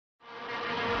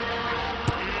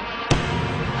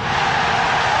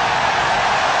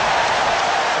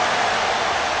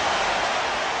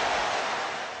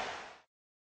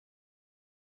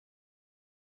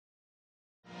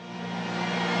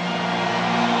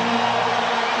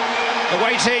The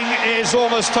waiting is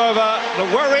almost over. The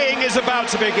worrying is about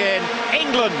to begin.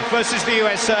 England versus the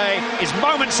USA is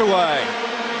moments away.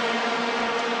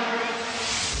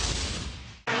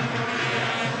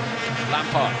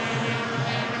 Lampard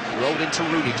rolled into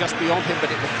Rooney, just beyond him,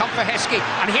 but it will come for Heskey.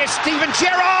 And here's Steven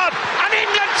Gerrard, and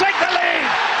England take the lead.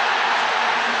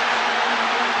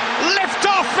 Lift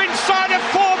off inside of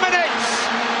 4 minutes.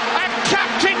 A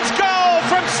captain's goal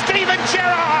from Steven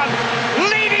Gerrard,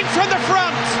 leading from the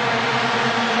front.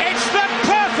 It's the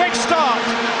perfect start.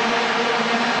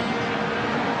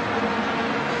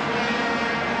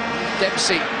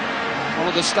 Dempsey, one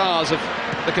of the stars of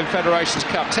the Confederations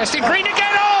Cup, testing Green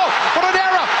again. Oh, what an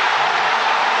error!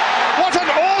 What an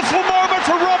awful moment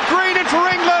for Rob Green and for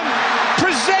England.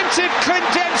 Presented Clint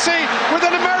Dempsey with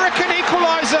an American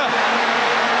equaliser.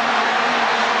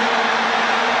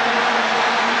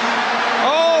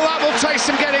 Oh, that will take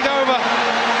some getting over.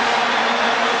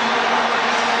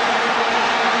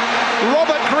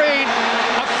 Robert Green,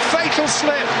 a fatal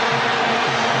slip.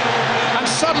 And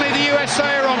suddenly the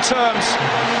USA are on terms.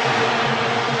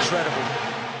 Incredible.